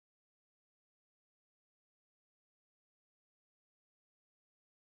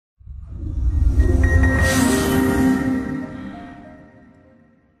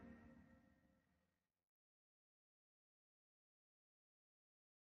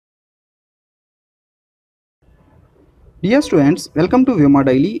Dear students, welcome to Vyoma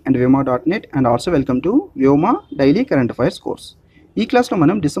Daily and Vyoma.net and also welcome to Vyoma Daily Current Affairs course. ఈ క్లాస్లో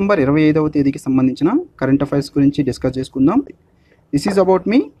మనం December 25వ తేదీకి సంబంధించిన current affairs గురించి discuss చేసుకుందాం. This is about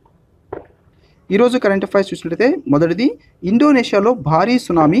me. ఈరోజు current affairs చూసినట్లయితే మొదటిది, ఇండోనేషియాలో భారీ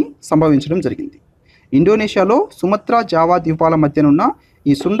సునామీ సంభవించడం జరిగింది. ఇండోనేషియాలో సుమత్రా జావా ద్వీపాల మధ్యనున్న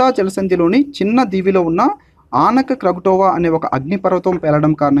ఈ సుండా జలసంధిలోని చిన్న దీవిలో ఉన్న ఆనక క్రగుటోవా అనే ఒక అగ్నిపర్వతం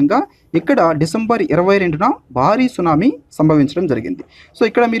పేలడం కారణంగా ఇక్కడ డిసెంబర్ 22న భారీ సునామీ సంభవించడం జరిగింది. సో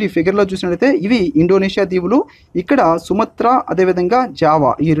ఇక్కడ మీరు ఈ ఫిగర్లో చూసినట్లయితే ఇవి ఇండోనేషియా దీవులు. ఇక్కడ సుమత్రా అదేవిధంగా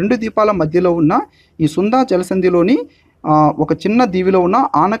జావా ఈ రెండు ద్వీపాల మధ్యలో ఉన్న ఈ సుందా జలసంధిలోని ఒక చిన్న దీవిలో ఉన్న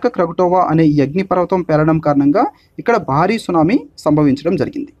ఆనక క్రగుటోవా అనే ఈ అగ్నిపర్వతం పేలడం కారణంగా ఇక్కడ భారీ సునామీ సంభవించడం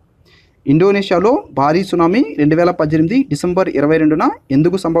జరిగింది. ఇండోనేషియాలో భారీ సునామీ 2018 డిసెంబర్ 22న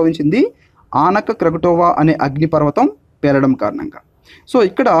ఎందుకు సంభవించింది? ఆనక క్రగుటోవా అనే అగ్నిపర్వతం పేలడం కారణంగా. సో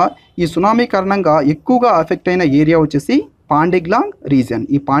ఇక్కడ ఈ సునామీ కారణంగా ఎక్కువగా అఫెక్ట్ అయిన ఏరియా వచ్చేసి పాండిగ్లాంగ్ రీజియన్.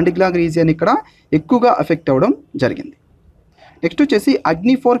 ఈ పాండిగ్లాంగ్ రీజియన్ ఇక్కడ ఎక్కువగా అఫెక్ట్ అవ్వడం జరిగింది. నెక్స్ట్ వచ్చేసి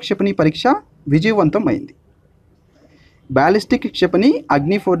అగ్ని-4 క్షిపణి పరీక్ష విజయవంతం అయింది. బ్యాలిస్టిక్ క్షిపణి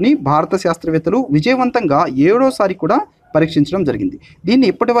అగ్ని-4ని భారత శాస్త్రవేత్తలు విజయవంతంగా 7వసారి కూడా పరీక్షించడం జరిగింది. దీన్ని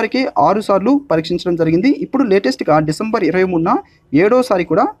ఇప్పటివరకే 6 సార్లు పరీక్షించడం జరిగింది. ఇప్పుడు లేటెస్ట్గా డిసెంబర్ 23న 7వసారి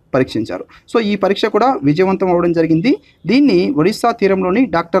కూడా పరీక్షించారు. సో ఈ పరీక్ష కూడా విజయవంతం అవ్వడం జరిగింది. దీన్ని ఒడిశా తీరంలోని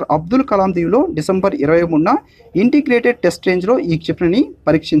doctor Abdul Kalam దీవిలో December 23న integrated test రేంజ్లో ఈ క్షిపణిని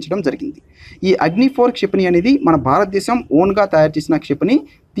పరీక్షించడం జరిగింది. ఈ అగ్ని-4 క్షిపణి అనేది మన భారతదేశం ఓన్గా తయారు చేసిన క్షిపణి.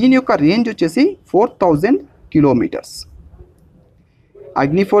 దీని యొక్క రేంజ్ వచ్చేసి 4000 కిలోమీటర్స్.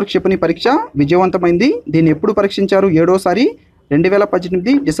 అగ్ని-4 క్షిపణి పరీక్ష విజయవంతమైంది. దీన్ని ఎప్పుడు పరీక్షించారు? 7వసారి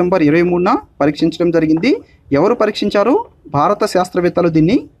 2018 డిసెంబర్ 23న పరీక్షించడం జరిగింది. ఎవరు పరీక్షించారు? భారత శాస్త్రవేత్తలు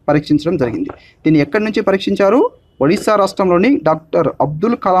దీన్ని పరీక్షించడం జరిగింది. దీన్ని ఎక్కడి నుంచి పరీక్షించారు? ఒడిశా రాష్ట్రంలోని డాక్టర్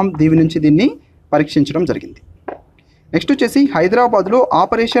అబ్దుల్ కలాం దీవి నుంచి దీన్ని పరీక్షించడం జరిగింది. నెక్స్ట్ వచ్చేసి హైదరాబాద్లో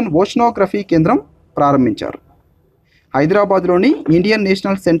ఆపరేషన్ ఓషనోగ్రఫీ కేంద్రం ప్రారంభించారు. హైదరాబాద్లోని Indian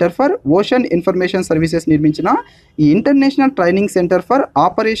national centre for ocean information services నిర్మించిన ఈ international training centre for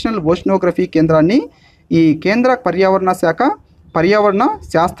operational oceanography కేంద్రాన్ని ఈ కేంద్ర పర్యావరణ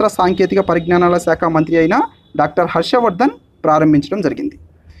శాస్త్ర సాంకేతిక పరిజ్ఞానాల శాఖ మంత్రి అయిన డాక్టర్ హర్షవర్ధన్ ప్రారంభించడం జరిగింది.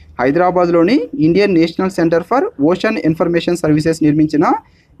 హైదరాబాద్లోని Indian national centre for ocean information services నిర్మించిన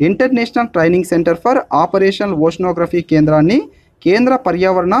international training centre for operational oceanography కేంద్రాన్ని కేంద్ర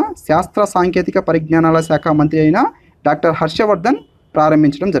పర్యావరణ శాస్త్ర సాంకేతిక పరిజ్ఞానాల శాఖ మంత్రి అయిన డాక్టర్ హర్షవర్ధన్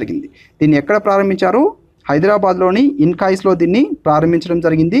ప్రారంభించడం జరిగింది. దీన్ని ఎక్కడ ప్రారంభించారు? హైదరాబాద్లోని ఇన్కాయిస్లో దీన్ని ప్రారంభించడం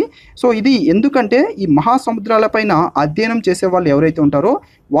జరిగింది. సో ఇది ఎందుకంటే ఈ మహాసముద్రాలపైన అధ్యయనం చేసే వాళ్ళు ఎవరైతే ఉంటారో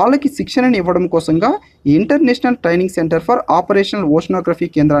వాళ్ళకి శిక్షణని ఇవ్వడం కోసంగా ఈ international training centre for operational oceanography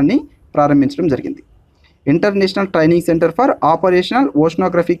కేంద్రాన్ని ప్రారంభించడం జరిగింది. International training centre for operational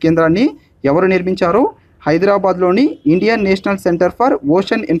oceanography కేంద్రాన్ని ఎవరు నిర్మించారు? హైదరాబాద్లోని Indian national centre for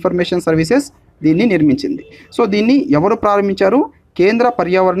ocean information services దీన్ని నిర్మించింది. సో దీన్ని ఎవరు ప్రారంభించారు? కేంద్ర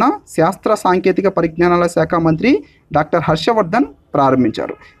పర్యావరణ శాస్త్ర సాంకేతిక పరిజ్ఞానాల శాఖ మంత్రి డాక్టర్ హర్షవర్ధన్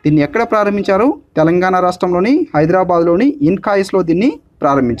ప్రారంభించారు. దీన్ని ఎక్కడ ప్రారంభించారు? తెలంగాణ రాష్ట్రంలోని హైదరాబాద్లోని ఇన్కాయిస్లో దీన్ని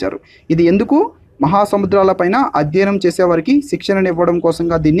ప్రారంభించారు. ఇది ఎందుకు? మహాసముద్రాలపైన అధ్యయనం చేసేవారికి శిక్షణను ఇవ్వడం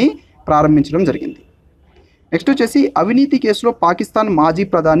కోసంగా దీన్ని ప్రారంభించడం జరిగింది. నెక్స్ట్ వచ్చేసి అవినీతి కేసులో పాకిస్తాన్ మాజీ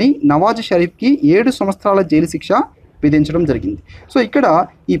ప్రధాని నవాజ్ షరీఫ్కి 7 సంవత్సరాల జైలు శిక్ష విధించడం జరిగింది. సో ఇక్కడ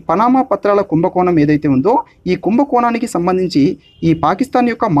ఈ పనామా పత్రాల కుంభకోణం ఏదైతే ఉందో ఈ కుంభకోణానికి సంబంధించి ఈ పాకిస్తాన్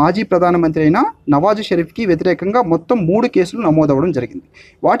యొక్క మాజీ ప్రధానమంత్రి అయిన నవాజ్ షరీఫ్కి వ్యతిరేకంగా మొత్తం 3 కేసులు నమోదవడం జరిగింది.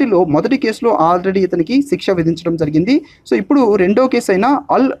 వాటిలో మొదటి కేసులో ఆల్రెడీ ఇతనికి శిక్ష విధించడం జరిగింది. సో ఇప్పుడు రెండో కేసు అయిన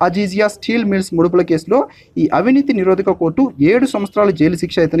అల్ అజీజియా స్టీల్ మిల్స్ ముడుపుల కేసులో ఈ అవినీతి నిరోధక కోర్టు 7 సంవత్సరాల జైలు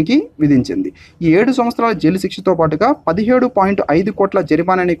శిక్ష ఇతనికి విధించింది. ఈ 7 సంవత్సరాల జైలు శిక్షతో పాటుగా 17.5 కోట్ల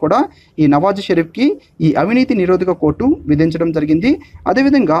జరిమానాని కూడా ఈ నవాజ్ షరీఫ్కి ఈ అవినీతి నిరోధక కోర్టు విధించడం జరిగింది.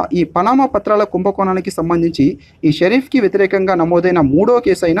 అదేవిధంగా ఈ పనామా పత్రాల కుంభకోణానికి సంబంధించి ఈ షరీఫ్కి వ్యతిరేకంగా నమోదైన 3వ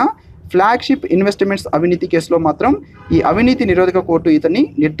కేసు అయిన ఫ్లాగ్షిప్ ఇన్వెస్ట్మెంట్స్ అవినీతి కేసులో మాత్రం ఈ అవినీతి నిరోధక కోర్టు ఇతన్ని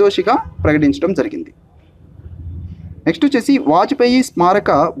నిర్దోషిగా ప్రకటించడం జరిగింది. నెక్స్ట్ వచ్చేసి వాజ్పేయి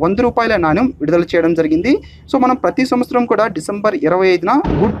స్మారక 100 రూపాయల నాణ్యం విడుదల చేయడం జరిగింది. సో మనం ప్రతి సంవత్సరం కూడా డిసెంబర్ 25న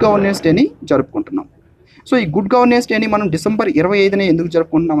గుడ్ గవర్నెన్స్ డేని జరుపుకుంటున్నాం. సో ఈ గుడ్ గవర్నెన్స్ డేని మనం డిసెంబర్ 25న ఎందుకు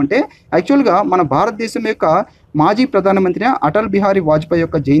జరుపుకుంటున్నామంటే యాక్చువల్గా మన భారతదేశం యొక్క మాజీ ప్రధానమంత్రి అటల్ బిహారీ వాజ్పేయి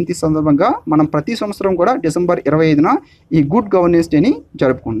యొక్క జయంతి సందర్భంగా మనం ప్రతి సంవత్సరం కూడా డిసెంబర్ 25న ఈ గుడ్ గవర్నెన్స్ డేని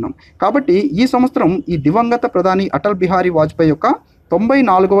జరుపుకుంటున్నాం. కాబట్టి ఈ సంవత్సరం ఈ దివంగత ప్రధాని అటల్ బిహారీ వాజ్పేయి యొక్క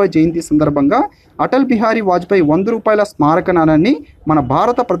 94వ జయంతి సందర్భంగా అటల్ బిహారీ వాజ్పేయి 100 రూపాయల స్మారక నాణాన్ని మన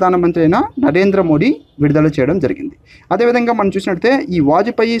భారత ప్రధానమంత్రి అయిన నరేంద్ర మోడీ విడుదల చేయడం జరిగింది. అదేవిధంగా మనం చూసినట్లయితే ఈ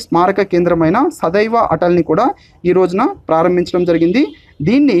వాజ్పేయి స్మారక కేంద్రమైన సదైవ అటల్ని కూడా ఈ రోజున ప్రారంభించడం జరిగింది.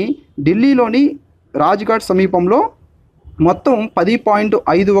 దీన్ని ఢిల్లీలోని రాజ్ఘాట్ సమీపంలో మొత్తం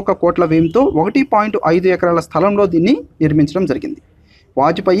 10.51 కోట్ల వ్యయంతో 1.5 ఎకరాల స్థలంలో దీన్ని నిర్మించడం జరిగింది.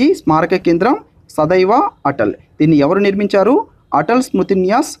 వాజ్పేయి స్మారక కేంద్రం సదైవ అటల్. దీన్ని ఎవరు నిర్మించారు? అటల్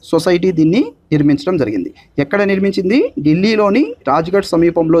స్మృతిన్యాస్ సొసైటీ దీన్ని నిర్మించడం జరిగింది. ఎక్కడ నిర్మించింది? ఢిల్లీలోని రాజ్ఘాట్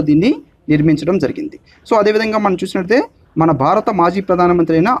సమీపంలో దీన్ని నిర్మించడం జరిగింది. సో అదేవిధంగా మనం చూసినట్లయితే మన భారత మాజీ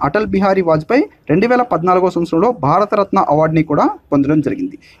ప్రధానమంత్రి అయిన అటల్ బిహారీ వాజ్పేయి 2014వ సంవత్సరంలో భారతరత్న అవార్డుని కూడా పొందడం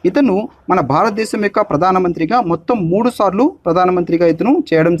జరిగింది. ఇతను మన భారతదేశం యొక్క ప్రధానమంత్రిగా మొత్తం 3 సార్లు ప్రధానమంత్రిగా ఇతను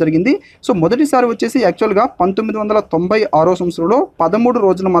చేయడం జరిగింది. సో మొదటిసారి వచ్చేసి యాక్చువల్గా 1996వ సంవత్సరంలో 13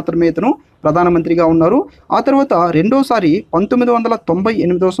 రోజులు మాత్రమే ఇతను ప్రధానమంత్రిగా ఉన్నారు. ఆ తర్వాత రెండోసారి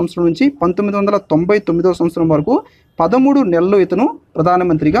 1998వ సంవత్సరం నుంచి 1999వ సంవత్సరం వరకు 13 నెలలు ఇతను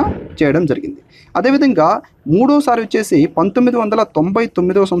ప్రధానమంత్రిగా చేయడం జరిగింది. అదేవిధంగా మూడోసారి వచ్చేసి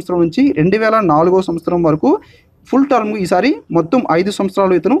 1999వ సంవత్సరం నుంచి 2004వ సంవత్సరం వరకు ఫుల్ టర్మ్, ఈసారి మొత్తం 5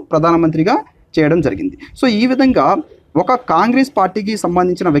 సంవత్సరాలు ఇతను ప్రధానమంత్రిగా చేయడం జరిగింది. సో ఈ విధంగా ఒక కాంగ్రెస్ పార్టీకి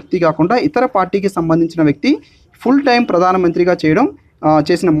సంబంధించిన వ్యక్తి కాకుండా ఇతర పార్టీకి సంబంధించిన వ్యక్తి ఫుల్ టైం ప్రధానమంత్రిగా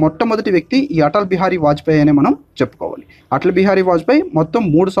చేసిన మొట్టమొదటి వ్యక్తి ఈ అటల్ బిహారీ వాజ్పేయి అనే మనం చెప్పుకోవాలి. అటల్ బిహారీ వాజ్పేయి మొత్తం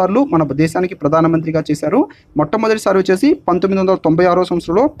 3 సార్లు మన దేశానికి ప్రధానమంత్రిగా చేశారు. మొట్టమొదటిసారి వచ్చేసి 1996వ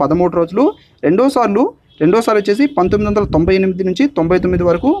సంవత్సరంలో 13 రోజులు, రెండోసారి వచ్చేసి 1998 నుంచి 99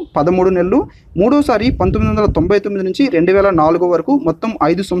 వరకు 13 నెలలు, మూడోసారి 1999 నుంచి 2004 వరకు మొత్తం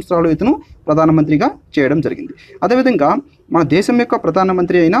 5 సంవత్సరాలు ఇతను ప్రధానమంత్రిగా చేయడం జరిగింది. అదేవిధంగా మన దేశం యొక్క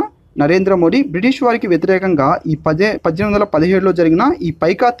ప్రధానమంత్రి అయిన నరేంద్ర మోడీ బ్రిటిష్ వారికి వ్యతిరేకంగా ఈ 1817లో జరిగిన ఈ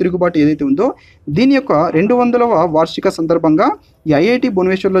పైకా తిరుగుబాటు ఏదైతే ఉందో దీని యొక్క 200వ వార్షిక సందర్భంగా ఈ ఐఐటి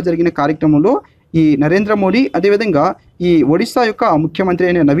భువనేశ్వర్లో జరిగిన కార్యక్రమంలో ఈ నరేంద్ర మోడీ అదేవిధంగా ఈ ఒడిశా యొక్క ముఖ్యమంత్రి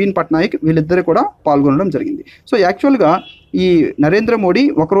అయిన నవీన్ పట్నాయక్ వీళ్ళిద్దరు కూడా పాల్గొనడం జరిగింది. సో యాక్చువల్గా ఈ నరేంద్ర మోడీ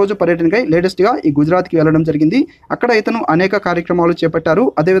ఒకరోజు పర్యటనకై లేటెస్ట్గా ఈ గుజరాత్కి వెళ్ళడం జరిగింది. అక్కడ ఇతను అనేక కార్యక్రమాలు చేపట్టారు.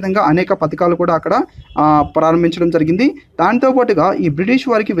 అదేవిధంగా అనేక పథకాలు కూడా అక్కడ ప్రారంభించడం జరిగింది. దాంతో పాటుగా ఈ బ్రిటిష్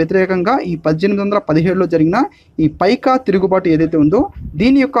వారికి వ్యతిరేకంగా ఈ 1817లో జరిగిన ఈ పైకా తిరుగుబాటు ఏదైతే ఉందో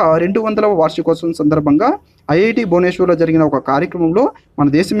దీని యొక్క 200వ వార్షికోత్సవం సందర్భంగా ఐఐటి భువనేశ్వర్లో జరిగిన ఒక కార్యక్రమంలో మన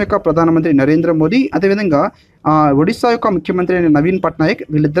దేశం యొక్క ప్రధానమంత్రి నరేంద్ర మోదీ అదేవిధంగా ఒడిశా యొక్క ముఖ్యమంత్రి అయిన నవీన్ పట్నాయక్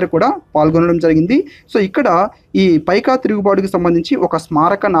వీళ్ళిద్దరు కూడా పాల్గొనడం జరిగింది. సో ఇక్కడ ఈ పైకా తిరుగుబాటుకి సంబంధించి ఒక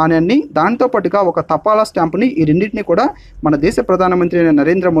స్మారక నాణ్యాన్ని దాంతో పాటుగా ఒక తపాలా స్టాంపుని ఈ రెండింటిని కూడా మన దేశ ప్రధానమంత్రి అయిన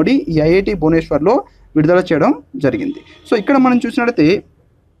నరేంద్ర మోడీ ఈ ఐఐటి భువనేశ్వర్లో విడుదల చేయడం జరిగింది. సో ఇక్కడ మనం చూసినట్లయితే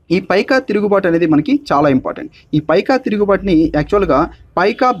ఈ పైకా తిరుగుబాటు అనేది మనకి చాలా ఇంపార్టెంట్. ఈ పైకా తిరుగుబాటుని యాక్చువల్గా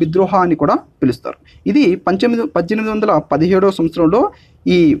పైకా విద్రోహ అని కూడా పిలుస్తారు. ఇది 1817వ సంవత్సరంలో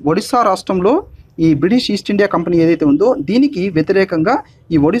ఈ ఒడిశా రాష్ట్రంలో ఈ బ్రిటిష్ ఈస్ట్ ఇండియా కంపెనీ ఏదైతే ఉందో దీనికి వ్యతిరేకంగా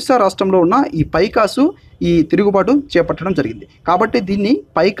ఈ ఒడిశా రాష్ట్రంలో ఉన్న ఈ పైకాసు ఈ తిరుగుబాటు చేపట్టడం జరిగింది. కాబట్టి దీన్ని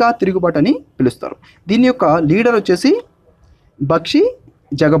పైకా తిరుగుబాటు అని పిలుస్తారు. దీని యొక్క లీడర్ వచ్చేసి బక్షి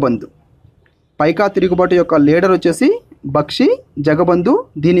జగబంధు. పైకా తిరుగుబాటు యొక్క లీడర్ వచ్చేసి బక్షి జగబంధు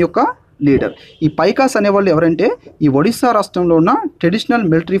దీని యొక్క లీడర్. ఈ పైకాస్ అనేవాళ్ళు ఎవరంటే ఈ ఒడిశా రాష్ట్రంలో ఉన్న ట్రెడిషనల్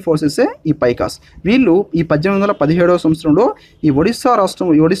మిలిటరీ ఫోర్సెసే ఈ పైకాస్. వీళ్ళు ఈ 1817వ సంవత్సరంలో ఈ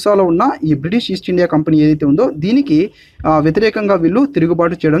ఒడిశాలో ఉన్న ఈ బ్రిటిష్ ఈస్ట్ ఇండియా కంపెనీ ఏదైతే ఉందో దీనికి వ్యతిరేకంగా వీళ్ళు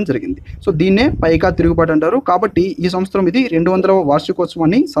తిరుగుబాటు చేయడం జరిగింది. సో దీన్నే పైకా తిరుగుబాటు అంటారు. కాబట్టి ఈ సంవత్సరం ఇది 200వ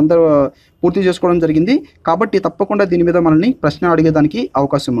వార్షికోత్సవాన్ని పూర్తి చేసుకోవడం జరిగింది. కాబట్టి తప్పకుండా దీని మీద మనల్ని ప్రశ్న అడిగేదానికి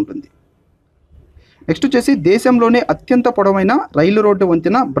అవకాశం ఉంటుంది. నెక్స్ట్ వచ్చేసి దేశంలోనే అత్యంత పొడవైన రైలు రోడ్డు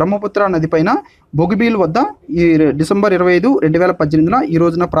వంతెన బ్రహ్మపుత్ర నదిపైన బొగిబీల్ వద్ద ఈ డిసెంబర్ 25, 2018 ఈ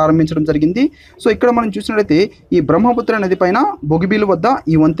రోజున ప్రారంభించడం జరిగింది. సో ఇక్కడ మనం చూసినట్లయితే ఈ బ్రహ్మపుత్ర నదిపైన బొగిబీల్ వద్ద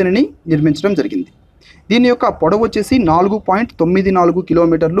ఈ వంతెనని నిర్మించడం జరిగింది. దీని యొక్క పొడవు వచ్చేసి 4.94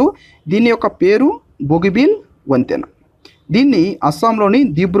 కిలోమీటర్లు. దీని యొక్క పేరు బొగిబీల్ వంతెన. దీన్ని అస్సాంలోని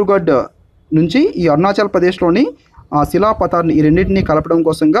దిబ్రూగఢ్ నుంచి ఈ అరుణాచల్ ప్రదేశ్లోని శిలాపథాన్ని ఈ రెండింటినీ కలపడం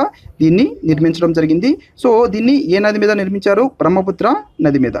కోసంగా దీన్ని నిర్మించడం జరిగింది. సో దీన్ని ఏ నది మీద నిర్మించారు? బ్రహ్మపుత్ర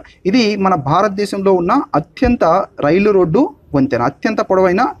నది మీద. ఇది మన భారతదేశంలో ఉన్న అత్యంత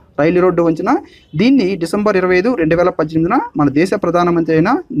పొడవైన రైలు రోడ్డు వంతెన. దీన్ని డిసెంబర్ 25, 2018 మన దేశ ప్రధానమంత్రి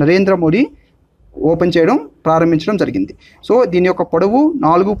అయిన నరేంద్ర మోడీ ప్రారంభించడం జరిగింది. సో దీని యొక్క పొడవు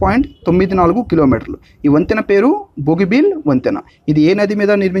 4.94 కిలోమీటర్లు. ఈ వంతెన పేరు బొగిబీల్ వంతెన. ఇది ఏ నది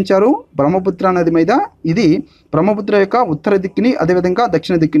మీద నిర్మించారు? బ్రహ్మపుత్ర నది మీద. ఇది బ్రహ్మపుత్ర యొక్క ఉత్తర దిక్కుని అదేవిధంగా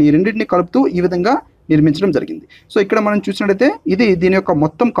దక్షిణ దిక్కుని ఈ రెండింటిని కలుపుతూ ఈ విధంగా నిర్మించడం జరిగింది. సో ఇక్కడ మనం చూసినట్లయితే దీని యొక్క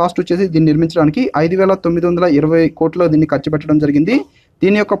మొత్తం కాస్ట్ వచ్చేసి దీన్ని నిర్మించడానికి 5,920 కోట్లు దీన్ని ఖర్చు పెట్టడం జరిగింది.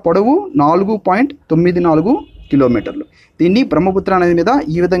 దీని యొక్క పొడవు 4.94 కిలోమీటర్లు. దీన్ని బ్రహ్మపుత్ర నది మీద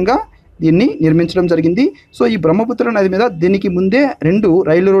ఈ విధంగా దీన్ని నిర్మించడం జరిగింది. సో ఈ బ్రహ్మపుత్ర నది మీద దీనికి ముందే 3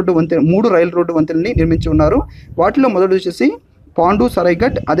 రైలు రోడ్డు వంతెనల్ని నిర్మించి ఉన్నారు. వాటిలో మొదటి వచ్చేసి పాండు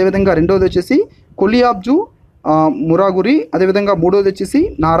సరైఘట్, అదేవిధంగా రెండవది వచ్చేసి కొలియాబ్జు మురాగురి, అదేవిధంగా మూడోది వచ్చేసి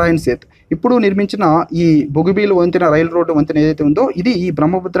నారాయణ్ సేత్. ఇప్పుడు నిర్మించిన ఈ బొగిబీల్ వంతెన రైలు రోడ్డు వంతెన ఏదైతే ఉందో ఇది ఈ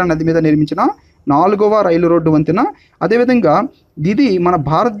బ్రహ్మపుత్ర నది మీద నిర్మించిన 4వ రైలు రోడ్డు వంతెన. అదేవిధంగా ఇది మన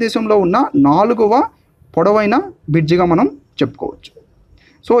భారతదేశంలో ఉన్న 4వ పొడవైన బ్రిడ్జిగా మనం చెప్పుకోవచ్చు.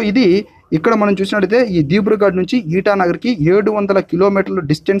 సో ఇది ఇక్కడ మనం చూసినట్టయితే ఈ దిబ్రూగఢ్ నుంచి ఈటానగర్కి 700 కిలోమీటర్ల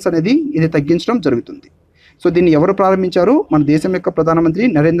డిస్టెన్స్ అనేది ఇది తగ్గించడం జరుగుతుంది. సో దీన్ని ఎవరు ప్రారంభించారు? మన దేశం యొక్క ప్రధానమంత్రి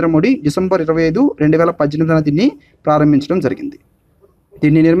నరేంద్ర మోడీ డిసెంబర్ 25, 2018 దీన్ని ప్రారంభించడం జరిగింది.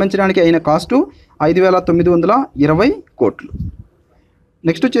 దీన్ని నిర్మించడానికి అయిన కాస్టు 5,920 కోట్లు.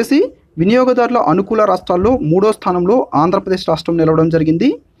 నెక్స్ట్ వచ్చేసి వినియోగదారుల అనుకూల రాష్ట్రాల్లో 3వ స్థానంలో ఆంధ్రప్రదేశ్ రాష్ట్రం నిలవడం జరిగింది.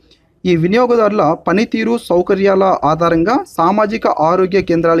 ఈ వినియోగదారుల పనితీరు సౌకర్యాల ఆధారంగా సామాజిక ఆరోగ్య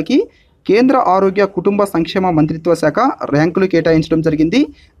కేంద్రాలకి కేంద్ర ఆరోగ్య కుటుంబ సంక్షేమ మంత్రిత్వ శాఖ ర్యాంకులు కేటాయించడం జరిగింది.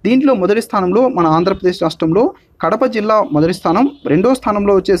 దీంట్లో మొదటి స్థానంలో మన ఆంధ్రప్రదేశ్ రాష్ట్రంలో కడప జిల్లా మొదటి స్థానం, రెండో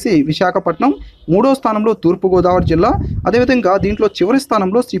స్థానంలో వచ్చేసి విశాఖపట్నం, మూడో స్థానంలో తూర్పుగోదావరి జిల్లా, అదేవిధంగా దీంట్లో చివరి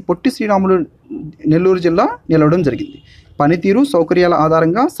స్థానంలో శ్రీ పొట్టి శ్రీరాములు నెల్లూరు జిల్లా నిలవడం జరిగింది. పనితీరు సౌకర్యాల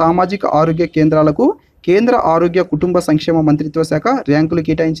ఆధారంగా సామాజిక ఆరోగ్య కేంద్రాలకు కేంద్ర ఆరోగ్య కుటుంబ సంక్షేమ మంత్రిత్వ శాఖ ర్యాంకులు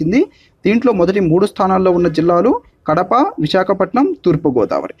కేటాయించింది. దీంట్లో మొదటి 3 స్థానాల్లో ఉన్న జిల్లాలు కడప, విశాఖపట్నం,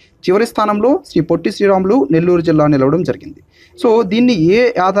 తూర్పుగోదావరి. చివరి స్థానంలో శ్రీ పొట్టి శ్రీరాములు నెల్లూరు జిల్లా నిలవడం జరిగింది. సో దీన్ని ఏ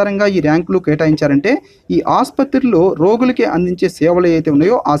ఆధారంగా ఈ ర్యాంకులు కేటాయించారంటే ఈ ఆసుపత్రిలో రోగులకి అందించే సేవలు ఏవైతే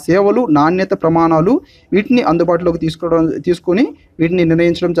ఉన్నాయో ఆ సేవలు నాణ్యత ప్రమాణాలు వీటిని అందుబాటులోకి తీసుకొని వీటిని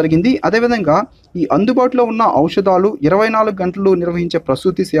నిర్ణయించడం జరిగింది. అదేవిధంగా ఈ అందుబాటులో ఉన్న ఔషధాలు 24 గంటలు నిర్వహించే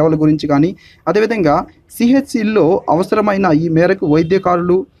ప్రసూతి సేవల గురించి కానీ, అదేవిధంగా సిహెచ్సిల్లో అవసరమైన ఈ మేరకు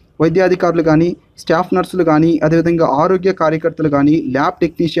వైద్యాధికారులు కానీ, స్టాఫ్ నర్సులు కానీ, అదేవిధంగా ఆరోగ్య కార్యకర్తలు కానీ, ల్యాబ్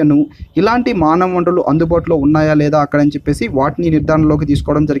టెక్నీషియన్ ఇలాంటి మానవ వనరులు అందుబాటులో ఉన్నాయా లేదా అక్కడని చెప్పేసి వాటిని నిర్ధారణలోకి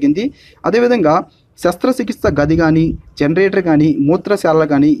తీసుకోవడం జరిగింది. అదేవిధంగా శస్త్రచికిత్స గది కానీ, జనరేటర్ కానీ, మూత్రశాలలు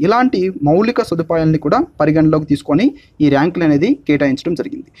కానీ ఇలాంటి మౌలిక సదుపాయాలని కూడా పరిగణలోకి తీసుకొని ఈ ర్యాంకులు అనేది కేటాయించడం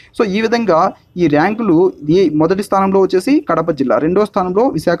జరిగింది. సో ఈ విధంగా ఈ ర్యాంకులు మొదటి స్థానంలో వచ్చేసి కడప జిల్లా, రెండో స్థానంలో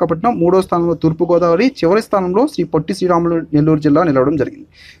విశాఖపట్నం, మూడో స్థానంలో తూర్పుగోదావరి, చివరి స్థానంలో శ్రీ పొట్టి శ్రీరాములు నెల్లూరు జిల్లా నిలవడం జరిగింది.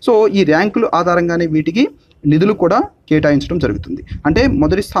 సో ఈ ర్యాంకులు ఆధారంగానే వీటికి నిధులు కూడా కేటాయించడం జరుగుతుంది. అంటే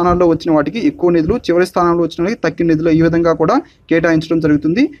మొదటి స్థానాల్లో వచ్చిన వాటికి ఎక్కువ నిధులు, చివరి స్థానంలో వచ్చిన వాటికి తక్కువ నిధులు ఈ విధంగా కూడా కేటాయించడం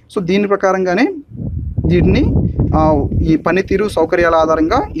జరుగుతుంది. సో దీని ప్రకారంగానే వీటిని ఈ పనితీరు సౌకర్యాల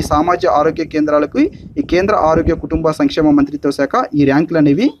ఆధారంగా ఈ సామాజిక ఆరోగ్య కేంద్రాలకు ఈ కేంద్ర ఆరోగ్య కుటుంబ సంక్షేమ మంత్రిత్వ శాఖ ఈ ర్యాంకులు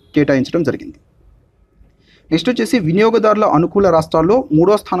అనేవి కేటాయించడం జరిగింది. నెక్స్ట్ వచ్చేసి వినియోగదారుల అనుకూల రాష్ట్రాల్లో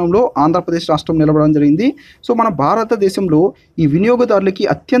 3వ స్థానంలో ఆంధ్రప్రదేశ్ రాష్ట్రం నిలవడం జరిగింది. సో మన భారతదేశంలో ఈ వినియోగదారులకి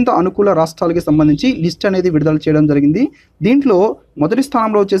అత్యంత అనుకూల రాష్ట్రాలకి సంబంధించి లిస్ట్ అనేది విడుదల చేయడం జరిగింది. దీంట్లో మొదటి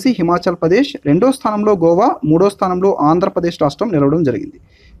స్థానంలో వచ్చేసి హిమాచల్ ప్రదేశ్, రెండో స్థానంలో గోవా, మూడో స్థానంలో ఆంధ్రప్రదేశ్ రాష్ట్రం నిలవడం జరిగింది.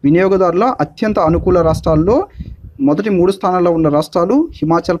 వినియోగదారుల అత్యంత అనుకూల రాష్ట్రాల్లో మొదటి 3 స్థానాల్లో ఉన్న రాష్ట్రాలు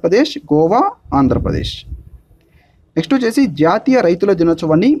హిమాచల్ ప్రదేశ్, గోవా, ఆంధ్రప్రదేశ్. నెక్స్ట్ వచ్చేసి జాతీయ రైతుల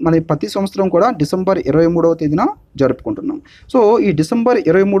దినోత్సవాన్ని మనం ప్రతి సంవత్సరం కూడా డిసెంబర్ 23వ తేదీన జరుపుకుంటున్నాం. సో ఈ డిసెంబర్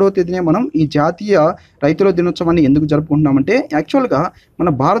 23వ తేదీనే మనం ఈ జాతీయ రైతుల దినోత్సవాన్ని ఎందుకు జరుపుకుంటున్నామంటే యాక్చువల్గా మన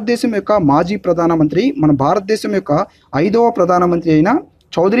భారతదేశం యొక్క మాజీ ప్రధానమంత్రి, మన భారతదేశం యొక్క 5వ ప్రధానమంత్రి అయిన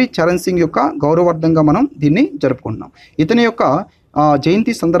చౌదరి చరణ్ సింగ్ యొక్క గౌరవార్థంగా మనం దీన్ని జరుపుకుంటున్నాం. ఇతని యొక్క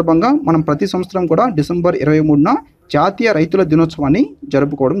జయంతి సందర్భంగా మనం ప్రతి సంవత్సరం కూడా డిసెంబర్ 23న జాతీయ రైతుల దినోత్సవాన్ని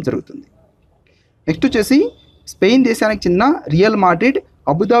జరుపుకోవడం జరుగుతుంది. నెక్స్ట్ వచ్చేసి స్పెయిన్ దేశానికి చెందిన రియల్ మాడ్రిడ్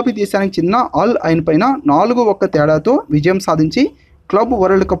అబుదాబి దేశానికి చెందిన అల్ ఐన్ పైన 4-1 తేడాతో విజయం సాధించి క్లబ్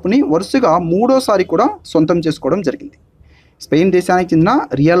వరల్డ్ కప్ని వరుసగా 3వసారి కూడా సొంతం చేసుకోవడం జరిగింది. స్పెయిన్ దేశానికి చెందిన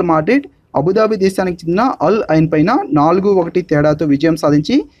రియల్ మాడ్రిడ్ అబుదాబి దేశానికి చెందిన అల్ ఐన్ పైన 4-1 తేడాతో విజయం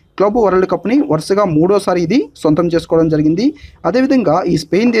సాధించి క్లబ్ వరల్డ్ కప్ని వరుసగా 3వసారి ఇది సొంతం చేసుకోవడం జరిగింది. అదేవిధంగా ఈ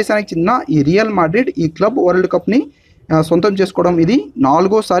స్పెయిన్ దేశానికి చెందిన ఈ రియల్ మాడ్రిడ్ ఈ క్లబ్ వరల్డ్ కప్ని సొంతం చేసుకోవడం ఇది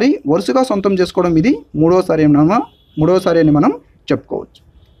 4వసారి, వరుసగా సొంతం చేసుకోవడం ఇది 3వసారి అని మనం చెప్పుకోవచ్చు.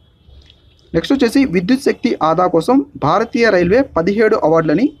 నెక్స్ట్ వచ్చేసి విద్యుత్ శక్తి ఆదా కోసం భారతీయ రైల్వే 17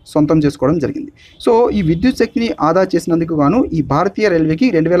 అవార్డులని సొంతం చేసుకోవడం జరిగింది. సో ఈ విద్యుత్ శక్తిని ఆదా చేసినందుకు గాను ఈ భారతీయ రైల్వేకి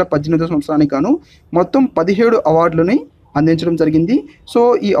 2018 సంవత్సరానికి గాను మొత్తం 17 అవార్డులని అందించడం జరిగింది. సో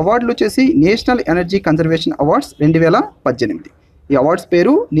ఈ అవార్డులు వచ్చేసి నేషనల్ ఎనర్జీ కన్జర్వేషన్ అవార్డ్స్ 2018. ఈ అవార్డ్స్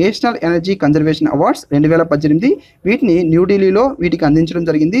పేరు నేషనల్ ఎనర్జీ కన్జర్వేషన్ అవార్డ్స్ 2018. వీటిని న్యూఢిల్లీలో వీటికి అందించడం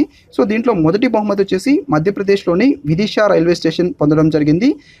జరిగింది. సో దీంట్లో మొదటి బహుమతి వచ్చేసి మధ్యప్రదేశ్లోని విదిశా రైల్వే స్టేషన్ పొందడం జరిగింది.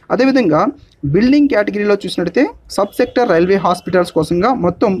 అదేవిధంగా బిల్డింగ్ కేటగిరీలో చూసినట్టయితే సబ్ సెక్టర్ రైల్వే హాస్పిటల్స్ కోసంగా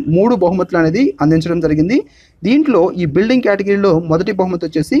మొత్తం 3 బహుమతులు అనేది అందించడం జరిగింది. దీంట్లో ఈ బిల్డింగ్ కేటగిరీలో మొదటి బహుమతి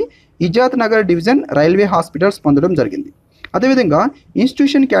వచ్చేసి ఇజాత్ నగర్ డివిజన్ రైల్వే హాస్పిటల్స్ పొందడం జరిగింది. అదేవిధంగా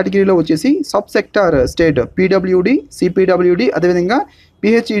ఇన్స్టిట్యూషన్ కేటగిరీలో వచ్చేసి sub sector state PWD, CPWD, అదేవిధంగా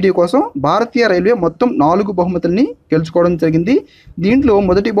పిహెచ్ఈడి కోసం భారతీయ రైల్వే మొత్తం 4 బహుమతుల్ని గెలుచుకోవడం జరిగింది. దీంట్లో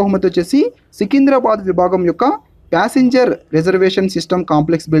మొదటి బహుమతి వచ్చేసి సికింద్రాబాద్ విభాగం యొక్క passenger reservation system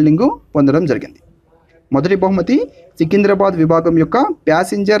complex building పొందడం జరిగింది. మొదటి బహుమతి సికింద్రాబాద్ విభాగం యొక్క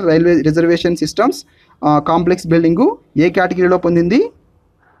passenger railway reservation systems complex building ఏ కేటగిరీలో పొందింది?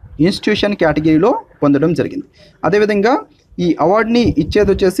 ఇన్స్టిట్యూషన్ కేటగిరీలో పొందడం జరిగింది. అదేవిధంగా ఈ అవార్డుని ఇచ్చేది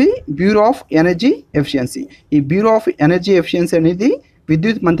వచ్చేసి బ్యూరో ఆఫ్ ఎనర్జీ ఎఫిషియన్సీ. ఈ బ్యూరో ఆఫ్ ఎనర్జీ ఎఫిషియన్సీ అనేది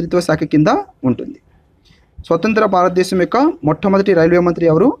విద్యుత్ మంత్రిత్వ శాఖ కింద ఉంటుంది. స్వతంత్ర భారతదేశం యొక్క మొట్టమొదటి రైల్వే మంత్రి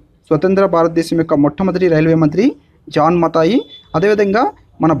ఎవరు? స్వతంత్ర భారతదేశం యొక్క మొట్టమొదటి రైల్వే మంత్రి జాన్ మతాయి. అదేవిధంగా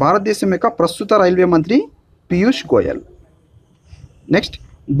మన భారతదేశం యొక్క ప్రస్తుత రైల్వే మంత్రి పీయూష్ గోయల్. నెక్స్ట్,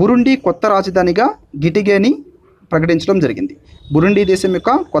 బురుండి కొత్త రాజధానిగా గిటెగాని ప్రకటించడం జరిగింది. బురుండి దేశం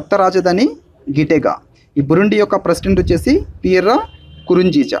యొక్క కొత్త రాజధాని గిటెగా. ఈ బురుండి యొక్క ప్రెసిడెంట్ వచ్చేసి పీర్రా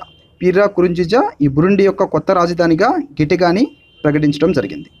కురుంజిజా ఈ బురుండి యొక్క కొత్త రాజధానిగా గిటెగాని ప్రకటించడం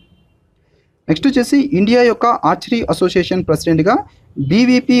జరిగింది. నెక్స్ట్ వచ్చేసి ఇండియా యొక్క ఆర్చరీ అసోసియేషన్ ప్రెసిడెంట్గా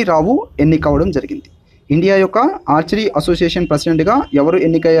బీవీపీ రావు ఎన్నికవడం జరిగింది. ఇండియా యొక్క ఆర్చరీ అసోసియేషన్ ప్రెసిడెంట్గా ఎవరు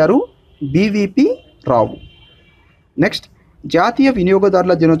ఎన్నికయ్యారు? బీవీపీ రావు. నెక్స్ట్, జాతీయ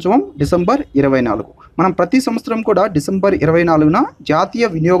వినియోగదారుల దినోత్సవం డిసెంబర్ 24. మనం ప్రతి సంవత్సరం కూడా డిసెంబర్ 24న జాతీయ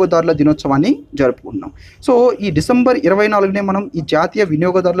వినియోగదారుల దినోత్సవాన్ని జరుపుకుంటున్నాం. సో ఈ డిసెంబర్ 24నే మనం ఈ జాతీయ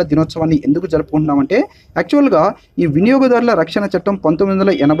వినియోగదారుల దినోత్సవాన్ని ఎందుకు జరుపుకుంటున్నామంటే, యాక్చువల్గా ఈ వినియోగదారుల రక్షణ చట్టం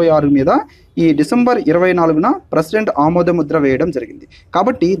 1986 మీద ఈ డిసెంబర్ 24న ప్రెసిడెంట్ ఆమోద ముద్ర వేయడం జరిగింది.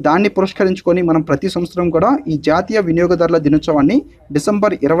 కాబట్టి దాన్ని పురస్కరించుకొని మనం ప్రతి సంవత్సరం కూడా ఈ జాతీయ వినియోగదారుల దినోత్సవాన్ని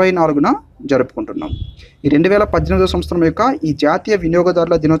డిసెంబర్ 24న జరుపుకుంటున్నాం. ఈ 2018వ సంవత్సరం యొక్క ఈ జాతీయ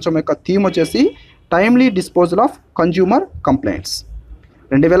వినియోగదారుల దినోత్సవం యొక్క థీమ్ వచ్చేసి timely disposal of consumer complaints.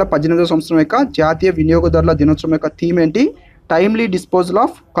 2018వ సంవత్సరం యొక్క జాతీయ వినియోగదారుల దినోత్సవం యొక్క థీమ్ ఏంటి? Timely disposal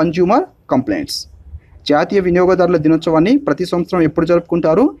of consumer complaints. జాతీయ వినియోగదారుల దినోత్సవాన్ని ప్రతి సంవత్సరం ఎప్పుడు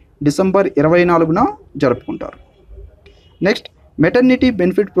జరుపుకుంటారు? డిసెంబర్ 24న జరుపుకుంటారు. నెక్స్ట్, మెటర్నిటీ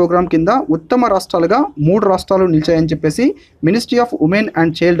బెనిఫిట్ ప్రోగ్రామ్ కింద ఉత్తమ రాష్ట్రాలుగా 3 రాష్ట్రాలు నిలిచాయని చెప్పేసి ministry of women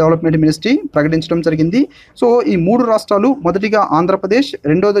and child development ministry ప్రకటించడం జరిగింది. సో ఈ 3 రాష్ట్రాలు మొదటిగా ఆంధ్రప్రదేశ్,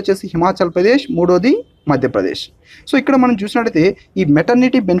 రెండోది వచ్చేసి హిమాచల్ ప్రదేశ్, మూడోది మధ్యప్రదేశ్. సో ఇక్కడ మనం చూసినట్లయితే ఈ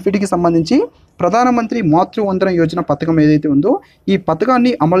మెటర్నిటీ బెనిఫిట్కి సంబంధించి ప్రధానమంత్రి మాతృవందన యోజన పథకం ఏదైతే ఉందో ఈ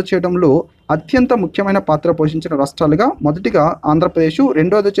పథకాన్ని అమలు చేయడంలో అత్యంత ముఖ్యమైన పాత్ర పోషించిన రాష్ట్రాలుగా మొదటిగా ఆంధ్రప్రదేశ్,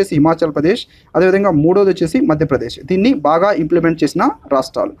 రెండోది వచ్చేసి హిమాచల్ ప్రదేశ్, అదేవిధంగా మూడోది వచ్చేసి మధ్యప్రదేశ్. దీన్ని బాగా ఇంప్లిమెంట్ చేసిన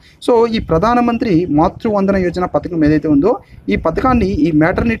రాష్ట్రాలు. సో ఈ ప్రధానమంత్రి మాతృవందన యోజన పథకం ఏదైతే ఉందో ఈ పథకాన్ని ఈ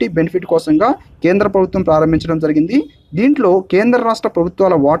మెటర్నిటీ బెనిఫిట్ కోసంగా కేంద్ర ప్రభుత్వం ప్రారంభించడం జరిగింది. దీంట్లో కేంద్ర రాష్ట్ర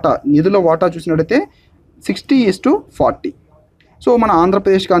ప్రభుత్వాల వాటా, నిధుల వాటా చూసినట్లయితే 60:40. సో మన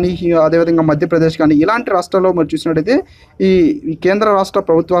ఆంధ్రప్రదేశ్ కానీ అదేవిధంగా మధ్యప్రదేశ్ కానీ ఇలాంటి రాష్ట్రాల్లో మరి చూసినట్టయితే ఈ కేంద్ర రాష్ట్ర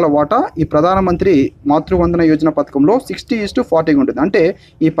ప్రభుత్వాల వాటా ఈ ప్రధానమంత్రి మాతృవందన యోజన పథకంలో 60:40 ఉంటుంది. అంటే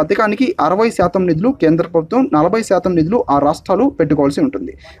ఈ పథకానికి 60% నిధులు కేంద్ర ప్రభుత్వం, 40% నిధులు ఆ రాష్ట్రాలు పెట్టుకోవాల్సి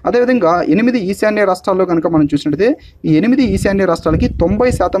ఉంటుంది. అదేవిధంగా 8 ఈశాన్య రాష్ట్రాల్లో కనుక మనం చూసినట్టయితే ఈ 8 ఈశాన్య రాష్ట్రాలకి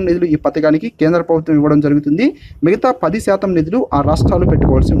 90% నిధులు ఈ పథకానికి కేంద్ర ప్రభుత్వం ఇవ్వడం జరుగుతుంది. మిగతా 10% నిధులు ఆ రాష్ట్రాలు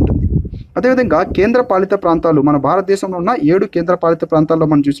పెట్టుకోవాల్సి ఉంటుంది. అదేవిధంగా కేంద్ర పాలిత ప్రాంతాలు, మన భారతదేశంలో ఉన్న 7 కేంద్ర పాలిత ప్రాంతాల్లో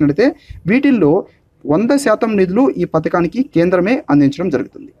మనం చూసినట్లయితే వీటిల్లో 100% నిధులు ఈ పథకానికి కేంద్రమే అందించడం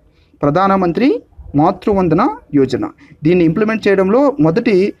జరుగుతుంది. ప్రధానమంత్రి మాతృవందన యోజన దీన్ని ఇంప్లిమెంట్ చేయడంలో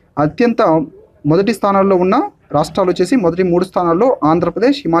మొదటి స్థానాల్లో ఉన్న రాష్ట్రాలు వచ్చేసి మొదటి 3 స్థానాల్లో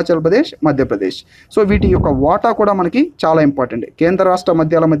ఆంధ్రప్రదేశ్, హిమాచల్ ప్రదేశ్, మధ్యప్రదేశ్. సో వీటి యొక్క వాటా కూడా మనకి చాలా ఇంపార్టెంట్. కేంద్ర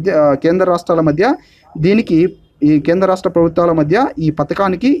రాష్ట్రాల మధ్య దీనికి ఈ కేంద్ర రాష్ట్ర ప్రభుత్వాల మధ్య ఈ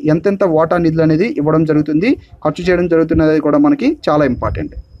పథకానికి ఎంతెంత వాటా నిధులు అనేది ఇవ్వడం జరుగుతుంది, ఖర్చు చేయడం జరుగుతున్నది కూడా మనకి చాలా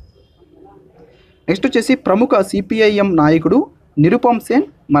ఇంపార్టెంట్. నెక్స్ట్ వచ్చేసి ప్రముఖ సిపిఐఎం నాయకుడు నిరుపమ్ సేన్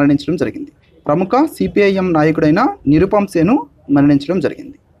మరణించడం జరిగింది. ప్రముఖ సిపిఐఎం నాయకుడైన నిరుపమ్ సేను మరణించడం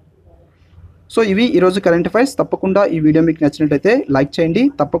జరిగింది. సో ఇవి ఈరోజు కరెంట్ అఫైర్స్. తప్పకుండా ఈ వీడియో మీకు నచ్చినట్లయితే లైక్ చేయండి,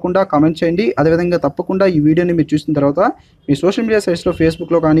 తప్పకుండా కామెంట్ చేయండి. అదేవిధంగా తప్పకుండా ఈ వీడియోని మీరు చూసిన తర్వాత మీ సోషల్ మీడియా సైట్స్లో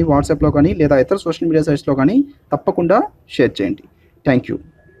ఫేస్బుక్లో కానీ, వాట్సాప్లో కానీ లేదా ఇతర సోషల్ మీడియా సైట్స్లో కానీ తప్పకుండా షేర్ చేయండి. Thank you.